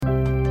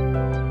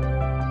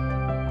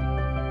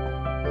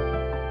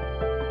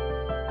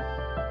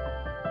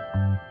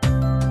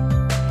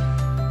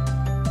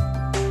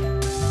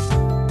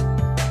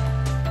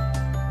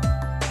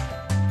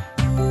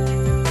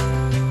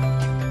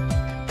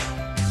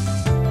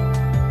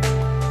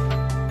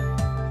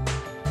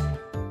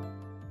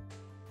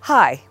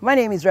Hi, my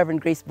name is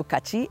Reverend Grace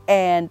Bukachi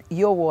and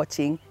you're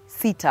watching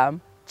CITAM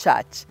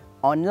Church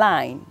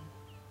Online.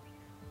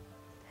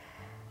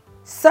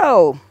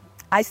 So,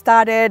 I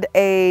started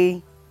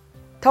a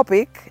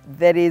topic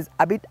that is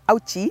a bit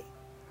ouchy,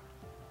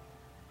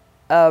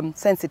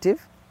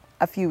 sensitive,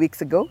 a few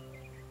weeks ago.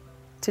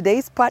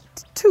 Today's part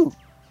 2.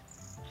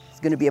 It's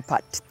going to be a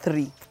part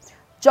 3.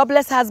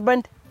 Jobless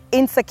husband,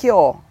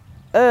 insecure.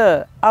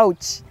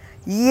 Ouch.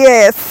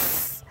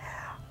 Yes.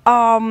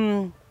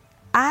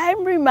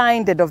 I'm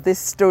reminded of this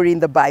story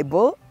in the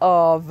Bible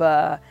of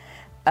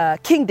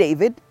King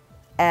David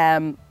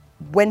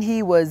when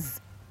he was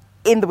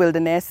in the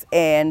wilderness,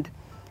 and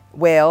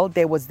well,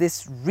 there was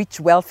this rich,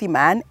 wealthy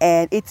man,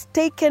 and it's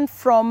taken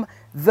from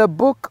the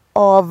book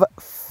of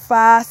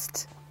 1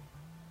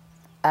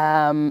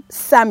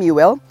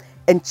 Samuel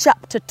in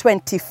chapter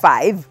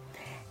 25.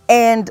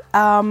 And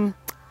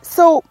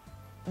so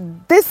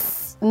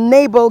this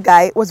Nabal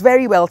guy was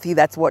very wealthy,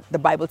 that's what the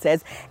Bible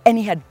says, and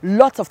he had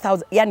lots of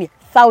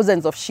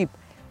thousands of sheep.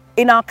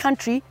 In our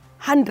country,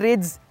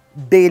 hundreds,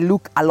 they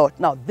look a lot.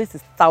 Now, this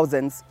is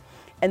thousands.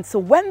 And so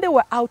when they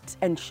were out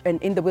and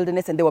in the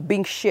wilderness and they were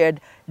being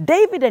sheared,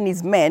 David and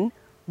his men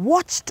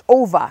watched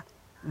over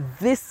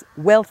this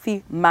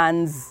wealthy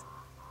man's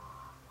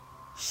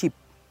sheep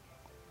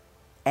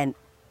and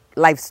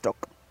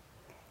livestock.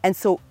 And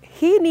so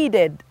he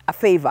needed a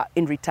favor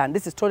in return.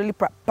 This is totally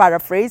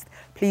paraphrased.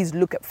 Please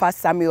look at 1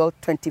 Samuel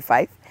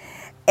 25.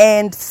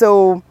 And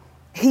so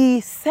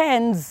he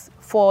sends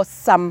for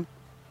some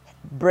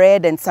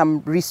bread and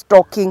some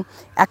restocking.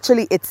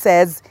 Actually, it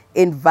says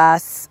in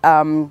verse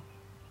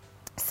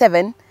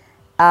 7,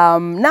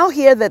 now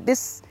hear that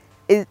this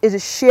is a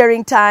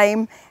shearing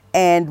time,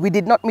 and we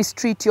did not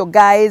mistreat your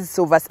guys.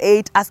 So verse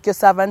 8, ask your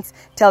servants,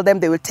 tell them,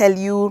 they will tell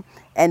you.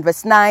 And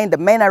verse 9, the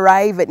men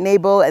arrive at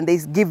Nabal and they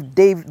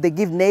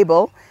give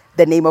Nabal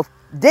the name of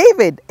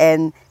David,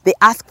 and they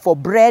ask for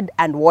bread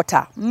and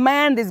water.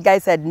 Man, this guy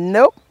said,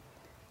 no,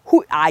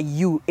 who are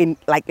you, in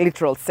like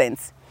literal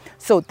sense.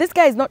 So this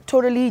guy is not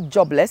totally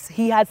jobless.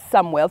 He has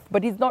some wealth,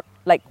 but he's not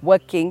like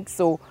working.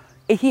 So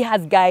he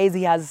has guys,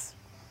 he has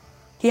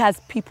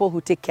people who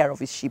take care of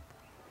his sheep.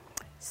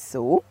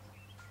 So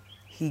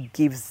he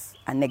gives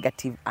a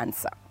negative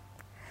answer.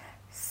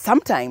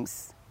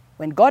 Sometimes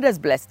when God has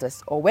blessed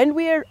us, or when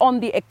we're on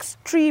the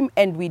extreme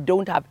and we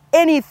don't have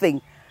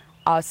anything,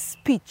 our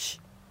speech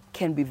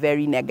can be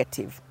very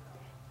negative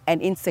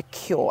and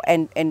insecure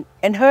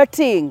and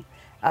hurting.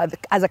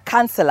 As a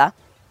counselor,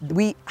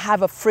 we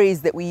have a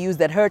phrase that we use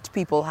that hurt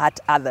people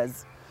hurt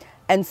others.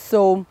 And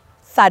so,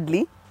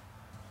 sadly,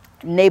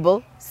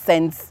 Nabal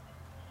sends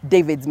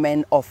David's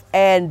men off,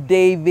 and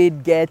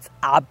David gets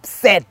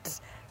upset,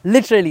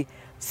 literally.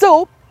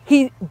 So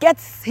he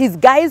gets his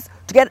guys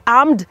to get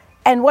armed,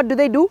 and what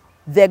do?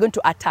 They're going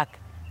to attack.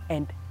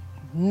 And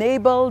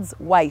Nabal's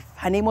wife,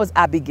 her name was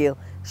Abigail,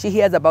 she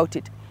hears about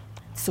it.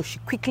 So she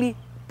quickly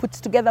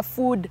puts together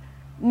food,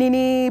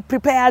 Nini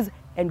prepares,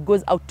 and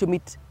goes out to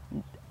meet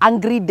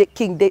angry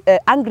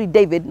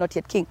David, not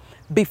yet king,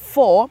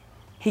 before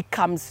he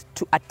comes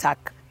to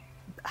attack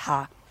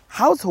her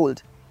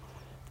household.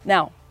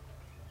 Now,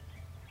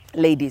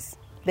 ladies,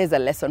 there's a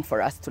lesson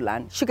for us to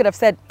learn. She could have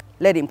said,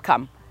 let him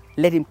come,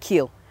 let him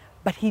kill.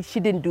 But she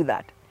didn't do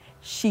that.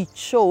 She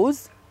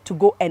chose to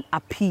go and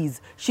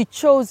appease. She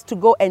chose to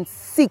go and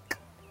seek.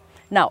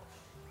 Now,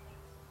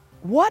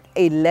 what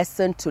a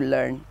lesson to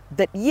learn,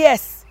 that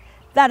yes,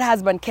 that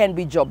husband can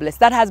be jobless,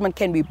 that husband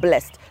can be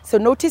blessed. So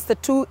notice the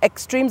two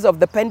extremes of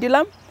the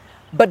pendulum,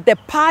 but the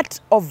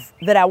part of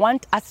that I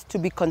want us to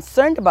be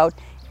concerned about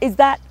is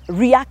that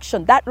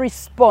reaction, that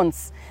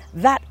response,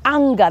 that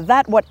anger,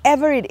 that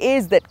whatever it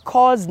is that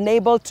caused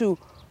Nabal to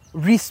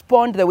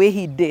respond the way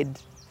he did.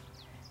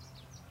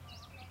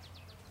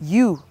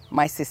 You,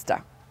 my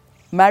sister,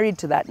 married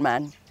to that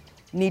man,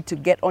 need to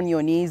get on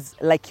your knees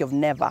like you've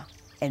never,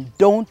 and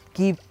don't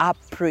give up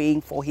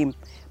praying for him,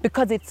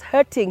 because it's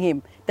hurting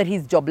him that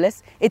he's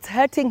jobless. It's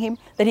hurting him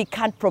that he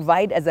can't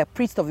provide as a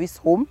priest of his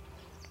home.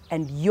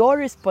 And your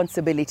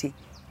responsibility,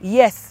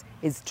 yes,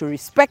 is to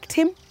respect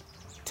him,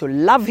 to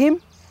love him,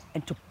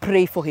 and to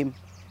pray for him.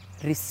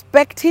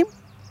 Respect him,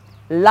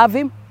 love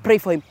him, pray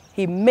for him.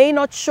 He may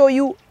not show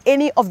you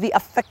any of the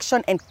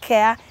affection and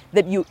care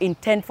that you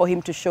intend for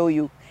him to show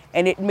you.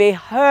 And it may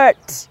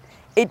hurt.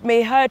 It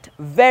may hurt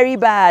very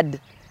bad.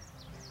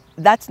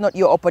 That's not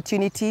your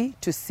opportunity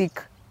to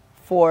seek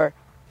for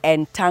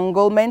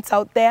entanglements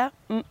out there.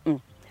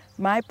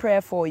 My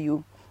prayer for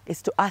you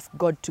is to ask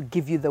God to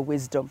give you the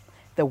wisdom,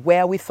 the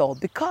wherewithal,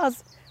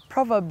 because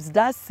Proverbs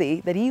does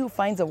say that he who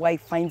finds a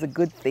wife finds a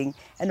good thing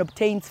and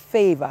obtains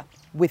favor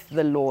with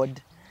the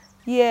Lord.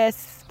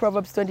 Yes,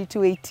 Proverbs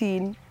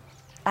 22:18.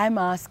 I'm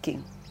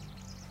asking,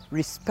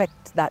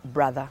 respect that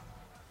brother,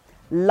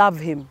 love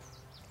him,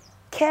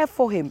 care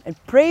for him, and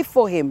pray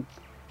for him.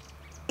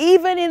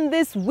 Even in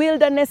this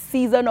wilderness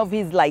season of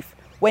his life,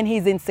 when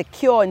he's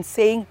insecure and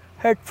saying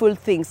hurtful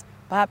things,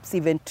 perhaps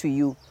even to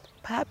you,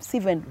 perhaps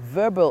even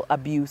verbal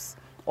abuse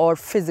or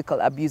physical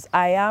abuse.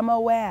 I am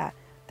aware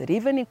that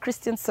even in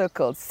Christian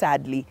circles,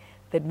 sadly,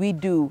 that we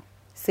do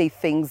say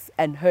things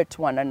and hurt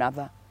one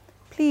another,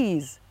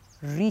 please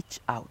reach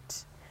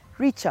out.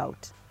 Reach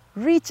out.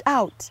 Reach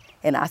out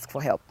and ask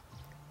for help.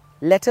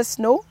 Let us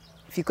know.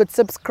 If you could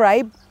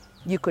subscribe,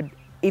 you could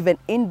even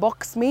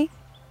inbox me.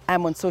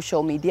 I'm on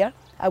social media.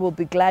 I will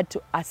be glad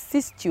to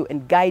assist you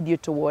and guide you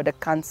toward a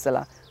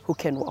counselor who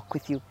can walk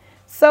with you.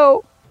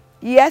 So,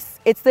 yes,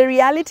 it's the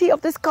reality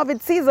of this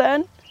COVID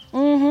season.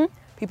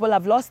 People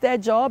have lost their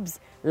jobs.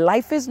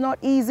 Life is not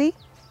easy,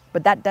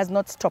 but that does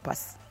not stop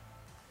us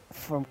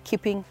from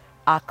keeping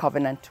our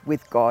covenant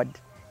with God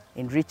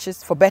in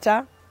riches, for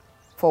better,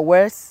 for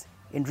worse,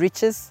 in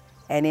riches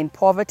and in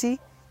poverty,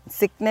 in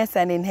sickness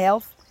and in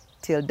health,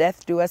 till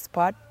death do us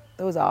part.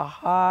 Those are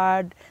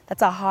hard.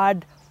 That's a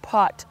hard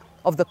part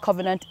of the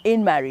covenant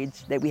in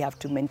marriage that we have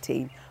to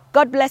maintain.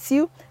 God bless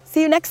you.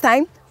 See you next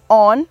time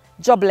on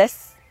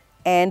Jobless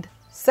and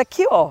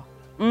Secure.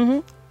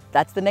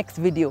 That's the next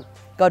video.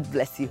 God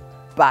bless you.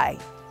 Bye.